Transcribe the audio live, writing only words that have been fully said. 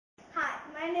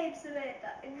My name's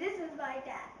Samantha, and this is my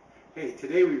dad. Hey,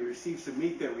 today we received some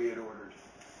meat that we had ordered.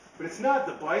 But it's not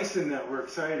the bison that we're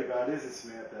excited about, is it,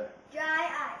 Samantha? Dry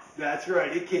ice. That's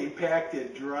right, it came packed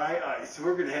in dry ice, so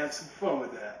we're going to have some fun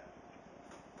with that.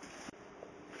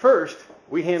 First,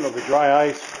 we handle the dry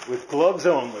ice with gloves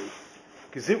only,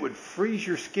 because it would freeze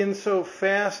your skin so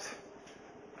fast,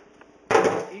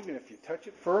 even if you touch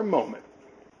it for a moment.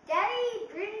 Daddy,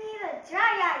 bring me the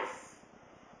dry ice.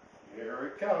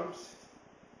 Here it comes.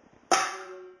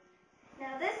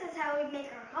 Now this is how we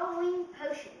make our Halloween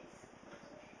potions.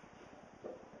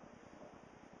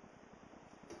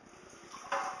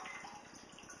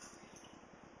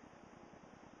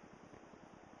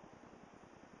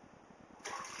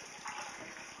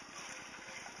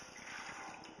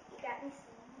 You got me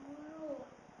some.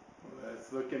 Well,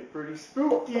 that's looking pretty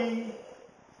spooky.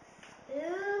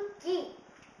 Spooky.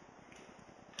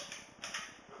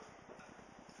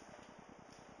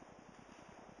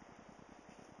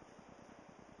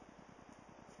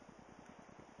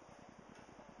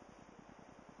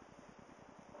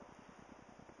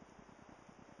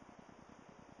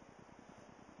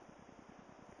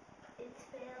 It's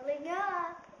filling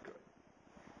up.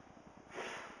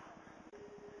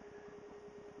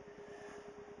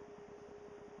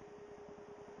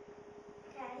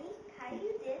 Daddy, can I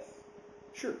do this?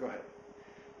 Sure, go ahead.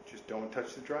 Just don't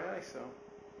touch the dry ice, though.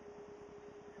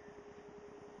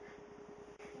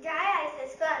 Dry ice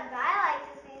is fun, but I like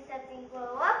to see something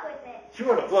blow up with it. You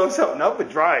want to blow something up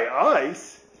with dry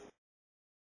ice?